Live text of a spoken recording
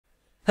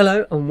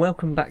Hello and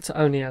welcome back to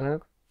Only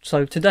Analog.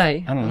 So today,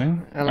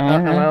 hello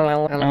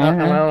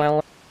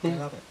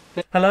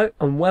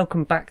and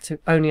welcome back to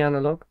Only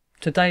Analog.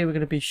 Today we're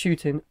going to be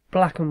shooting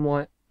black and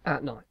white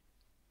at night.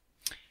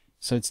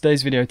 So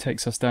today's video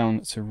takes us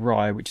down to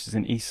Rye, which is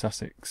in East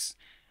Sussex,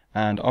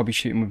 and I'll be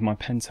shooting with my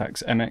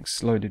Pentax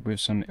MX loaded with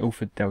some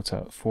Ilford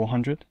Delta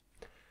 400.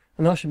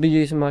 And I should be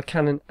using my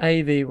Canon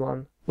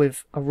AV-1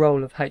 with a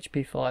roll of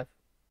HP5.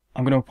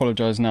 I'm going to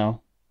apologise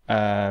now.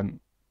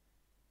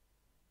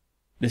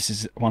 This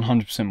is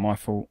 100% my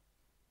fault.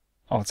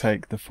 I'll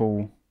take the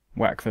full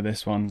whack for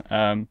this one.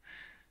 The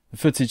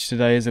footage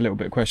today is a little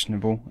bit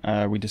questionable.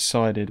 I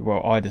decided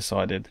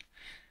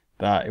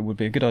that it would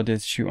be a good idea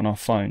to shoot on our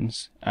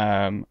phones.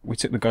 We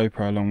took the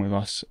GoPro along with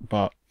us,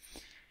 but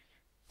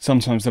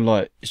sometimes the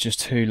light is just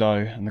too low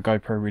and the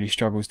GoPro really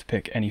struggles to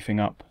pick anything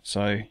up.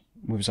 So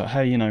we was like,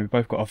 hey, you know, we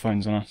both got our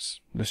phones on us,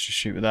 let's just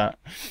shoot with that.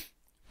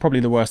 Probably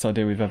the worst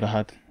idea we've ever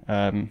had.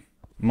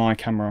 My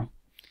camera,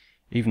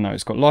 even though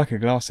it's got Leica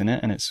glass in it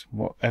and it's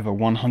whatever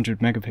 100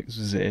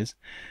 megapixels it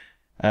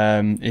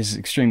is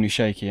extremely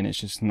shaky, and it's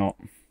just not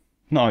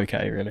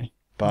okay really.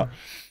 But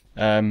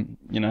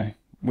you know,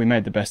 we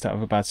made the best out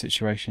of a bad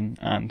situation,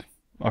 and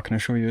I can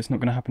assure you it's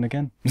not going to happen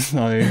again.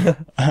 So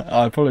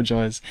I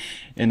apologise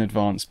in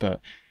advance,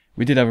 but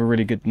we did have a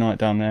really good night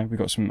down there. We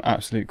got some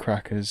absolute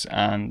crackers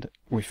and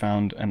we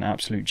found an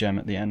absolute gem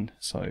at the end,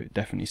 so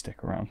definitely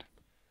stick around.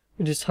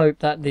 We just hope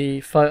that the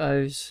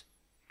photos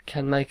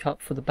can make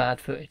up for the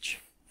bad footage.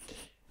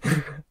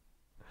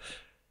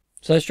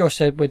 So as Josh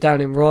said, we're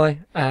down in Rye,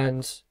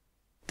 and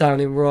down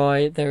in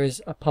Rye there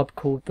is a pub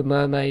called The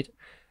Mermaid,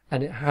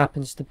 and it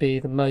happens to be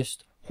the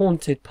most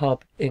haunted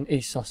pub in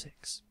East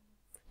Sussex.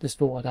 Just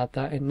thought I'd add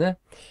that in there.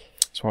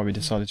 That's why we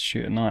decided to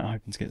shoot at night,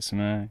 hoping to get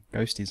some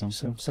ghosties on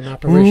film. Some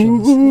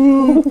apparitions.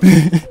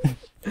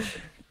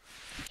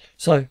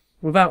 So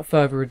without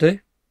further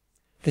ado,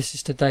 this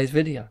is today's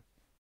video.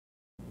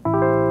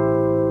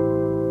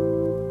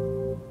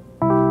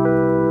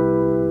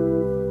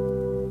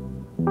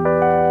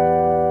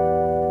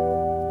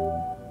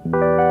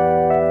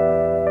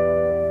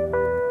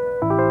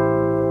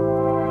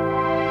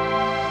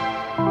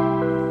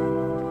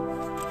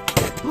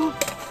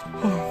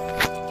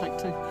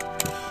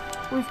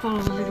 We've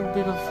got a little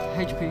bit of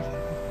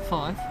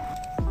HP5.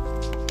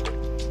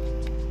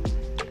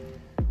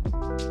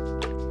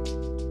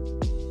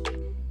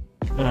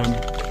 I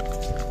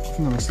think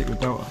I'm going to stick with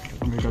Delta.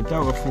 I'm going to go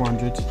Delta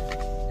 400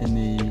 in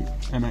the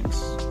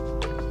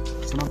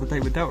MX. It's another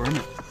date with Delta,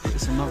 isn't it?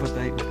 It's another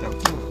date with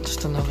Delta.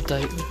 Just another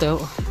date with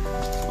Delta.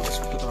 Let's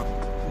put up.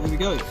 There we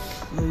go,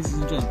 ladies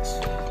and gents.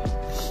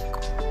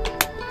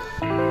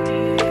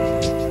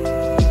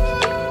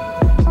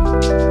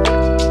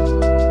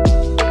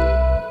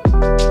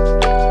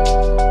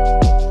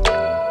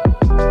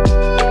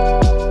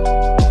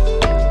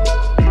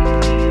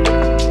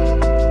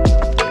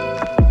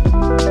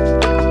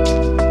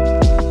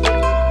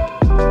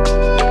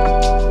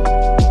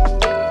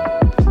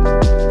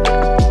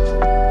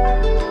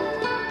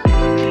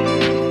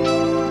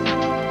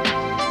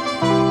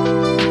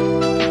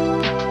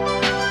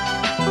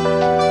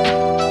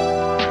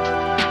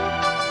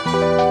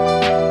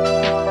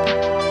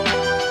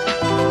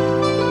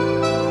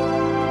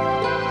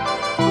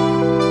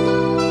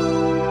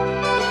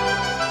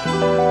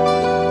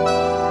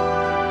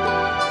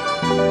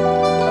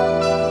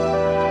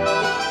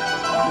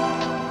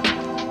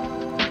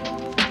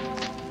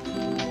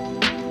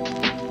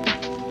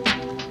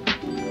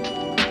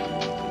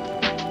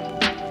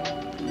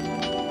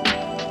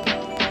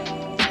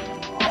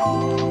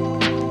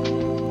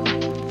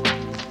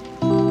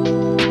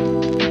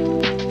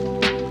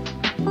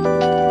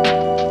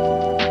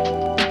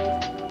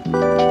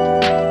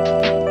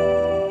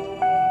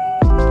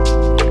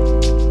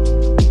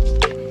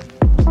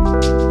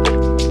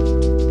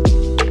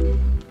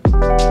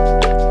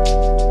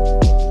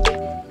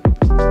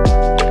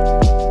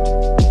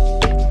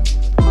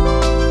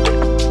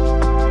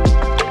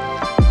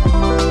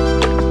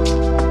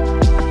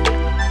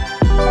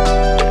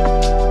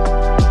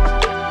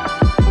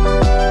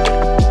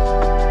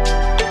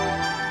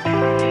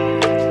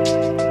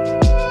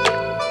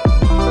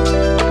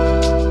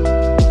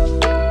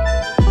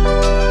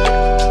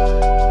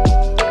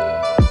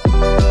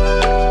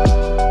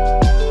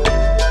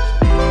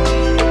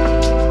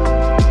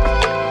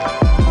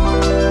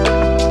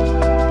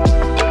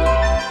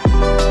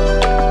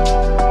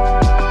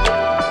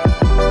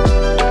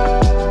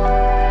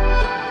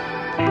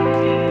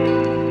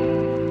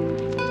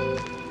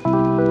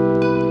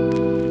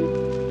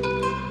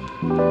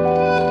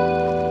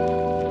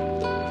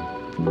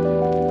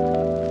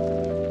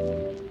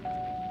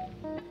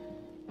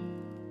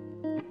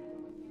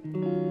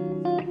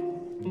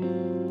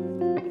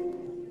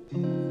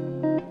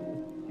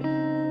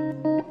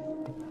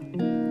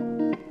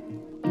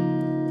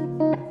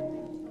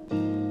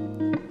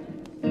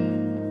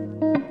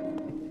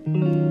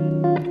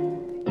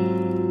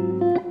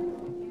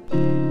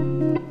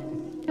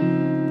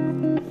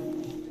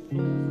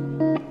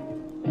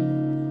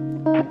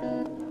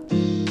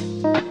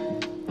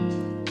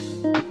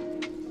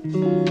 I've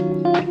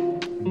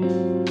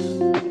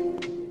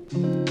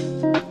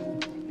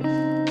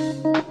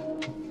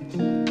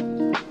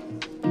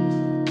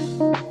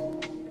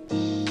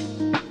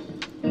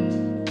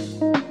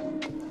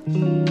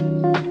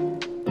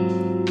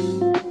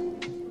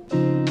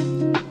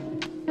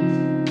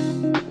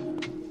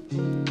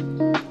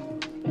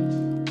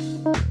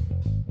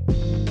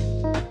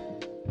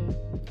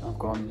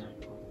gone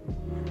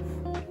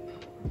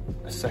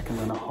a second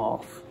and a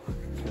half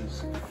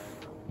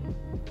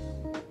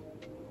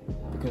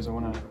because I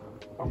want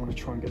to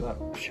try and get that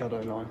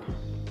shadow line.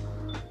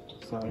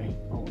 So I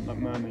want that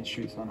mermaid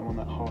shoots line. I want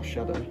that half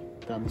shadow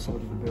down the side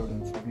of the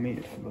building, so I've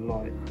meted for the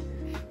light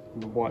on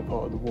the white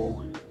part of the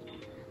wall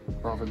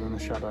rather than the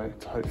shadow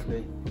to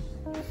hopefully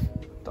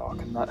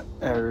darken that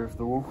area of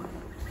the wall.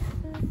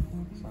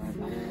 So,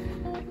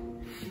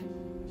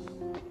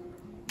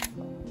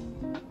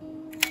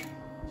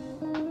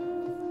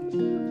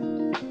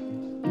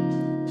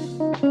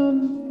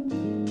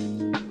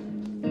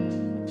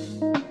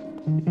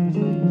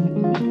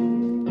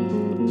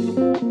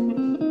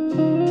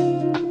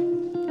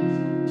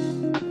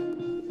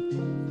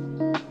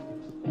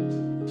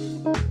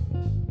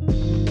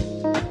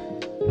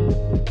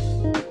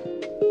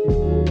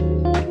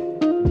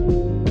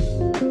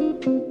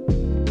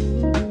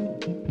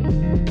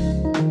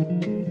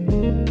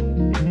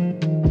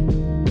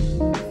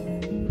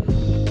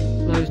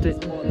 Closed it.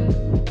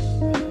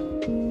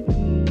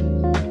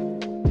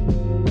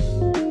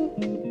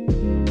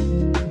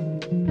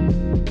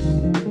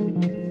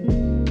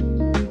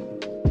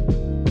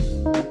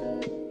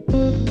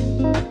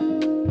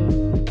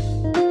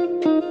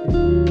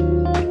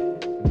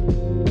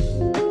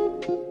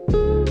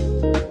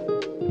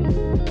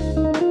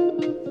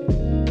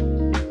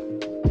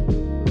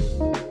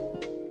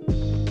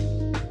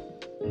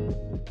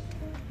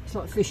 It's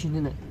like fishing,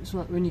 isn't it? It's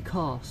like when you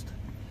cast.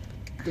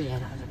 But yeah,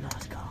 that was a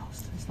nice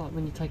cast. It's like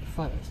when you take a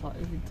photo, it's like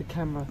the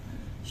camera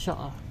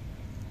shutter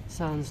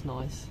sounds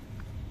nice.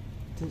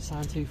 Doesn't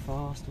sound too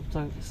fast or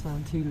don't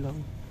sound too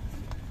long.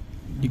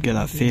 you get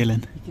that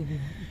feeling. You're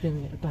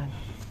giving it a bang.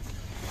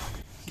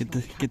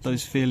 Get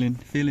those feeling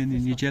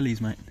in your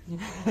jellies, mate.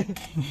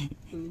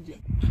 I'm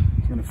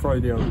gonna throw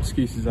the old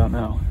excuses out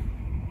now.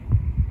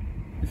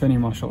 If any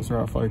of my shots are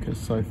out of focus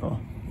so far,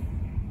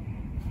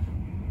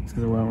 it's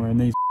because I weren't wearing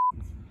these.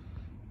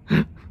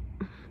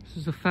 This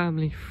is a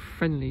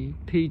family-friendly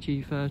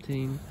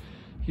PG-13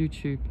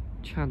 YouTube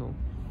channel.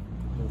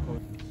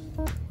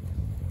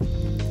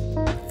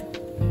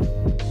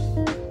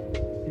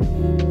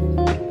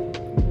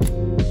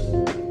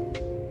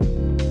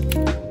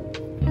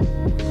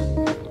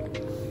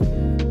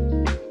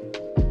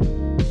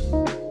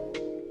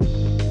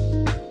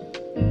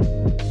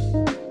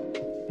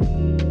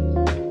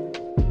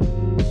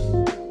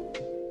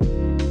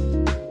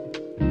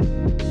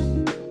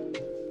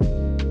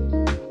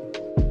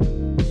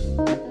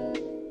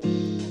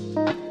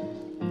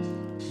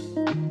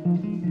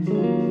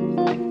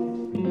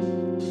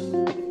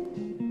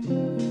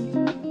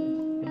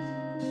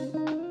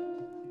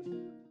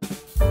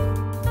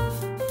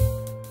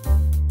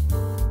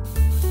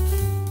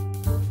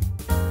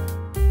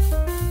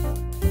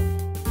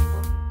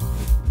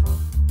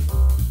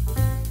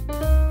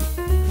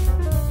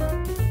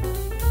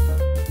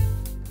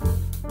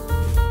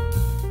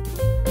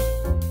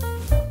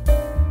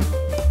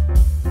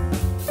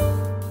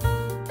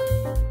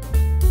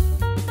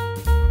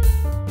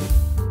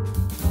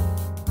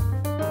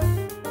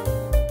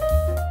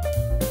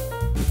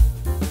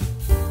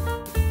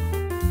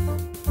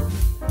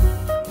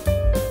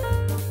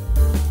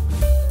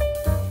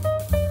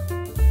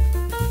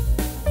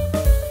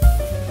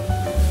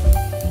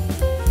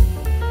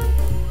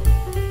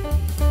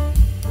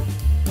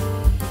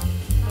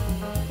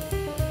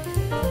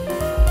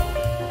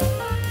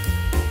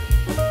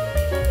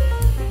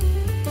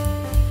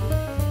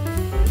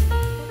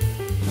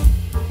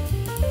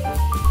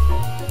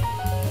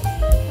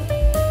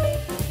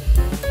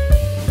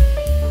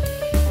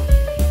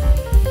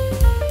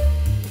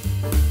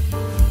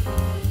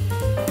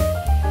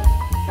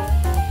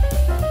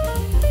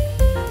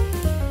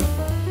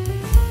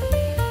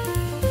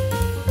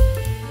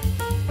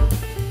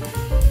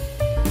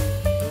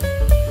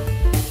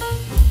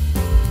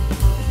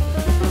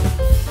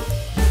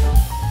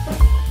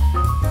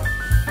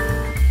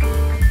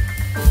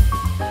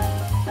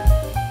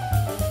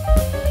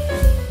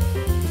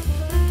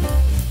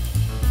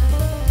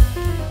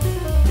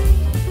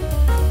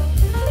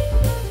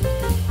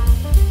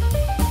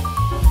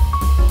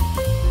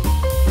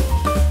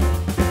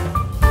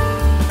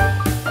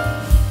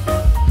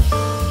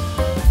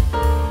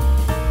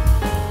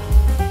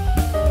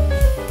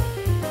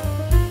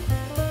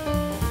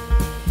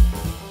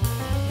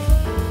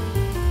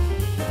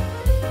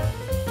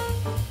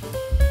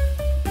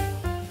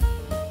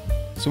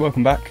 So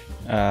welcome back.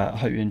 I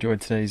hope you enjoyed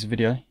today's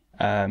video.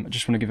 I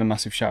just want to give a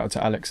massive shout out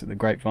to Alex at the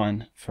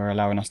Grapevine for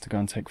allowing us to go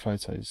and take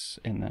photos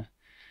in there.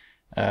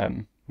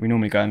 We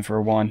normally go in for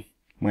a wine.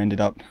 We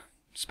ended up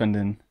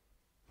spending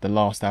the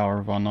last hour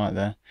of our night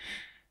there,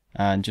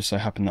 and just so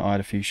happened that I had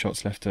a few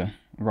shots left to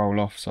roll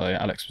off, so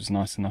Alex was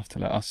nice enough to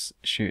let us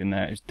shoot in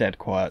there. It was dead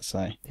quiet,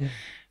 so yeah.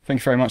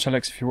 Thank you very much,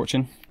 Alex, if you're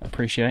watching. I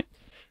appreciate.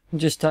 And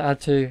just to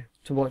add to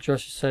what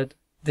Josh has said,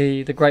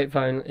 the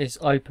Grapevine is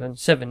open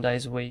 7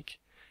 days a week,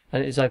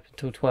 and it is open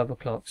till 12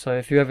 o'clock. So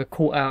if you're ever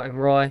caught out in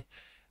Rye,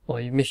 or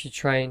you miss your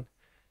train,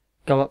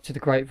 go up to the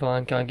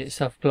Grapevine, go and get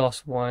yourself a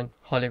glass of wine.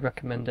 Highly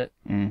recommend it.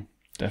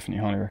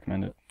 Definitely highly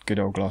recommend it. Good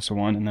old glass of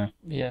wine in there.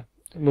 Yeah,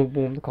 it will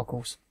warm the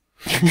cockles.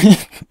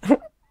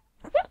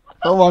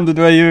 I wondered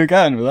where you were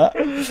going with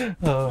that.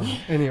 Oh,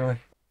 anyway.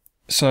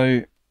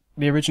 So,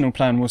 the original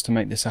plan was to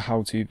make this a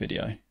how-to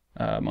video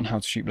on how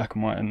to shoot black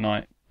and white at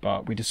night,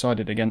 but we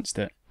decided against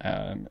it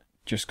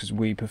just because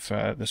we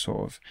prefer the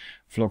sort of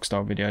vlog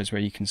style videos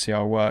where you can see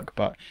our work.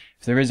 But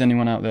if there is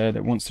anyone out there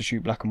that wants to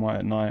shoot black and white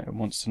at night and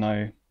wants to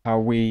know how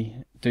we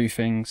do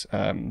things,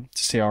 to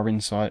see our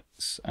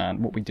insights and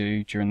what we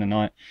do during the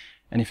night,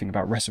 anything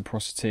about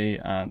reciprocity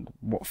and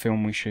what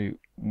film we shoot,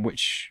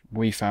 which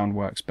we found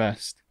works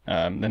best,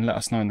 then let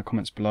us know in the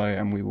comments below,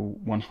 and we will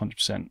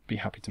 100% be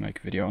happy to make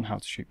a video on how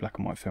to shoot black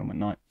and white film at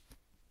night.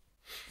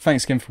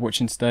 Thanks again for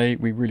watching today.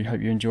 We really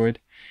hope you enjoyed.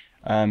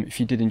 If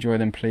you did enjoy,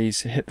 then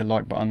please hit the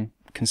like button,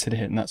 consider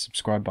hitting that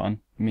subscribe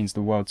button. It means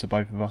the world to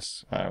both of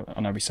us. I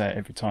know we say it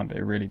every time, but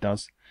it really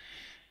does.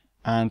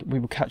 And we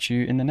will catch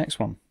you in the next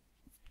one.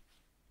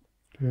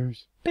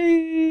 Peace.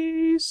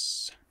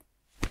 Peace.